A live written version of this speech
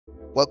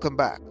Welcome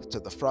back to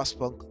the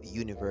Frostpunk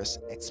Universe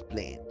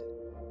Explained.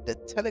 The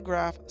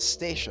Telegraph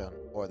Station,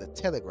 or the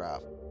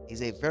Telegraph,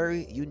 is a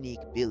very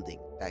unique building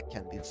that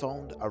can be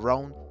found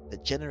around the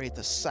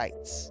generator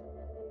sites.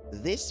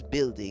 This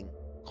building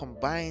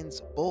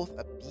combines both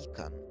a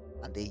beacon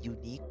and a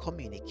unique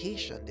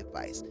communication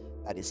device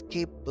that is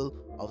capable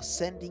of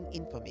sending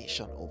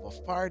information over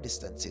far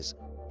distances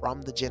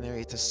from the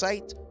generator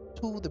site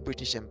to the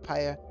British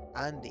Empire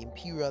and the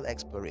Imperial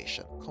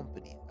Exploration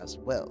Company as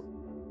well.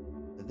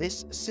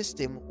 This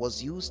system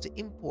was used to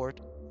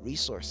import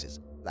resources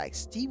like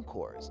steam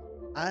cores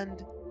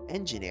and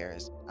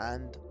engineers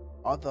and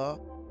other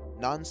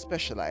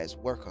non-specialized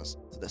workers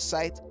to the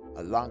site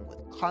along with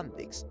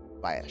convicts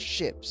via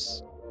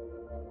ships.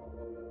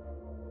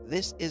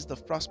 This is the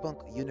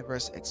Frostpunk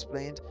Universe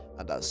Explained,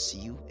 and I'll see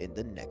you in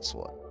the next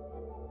one.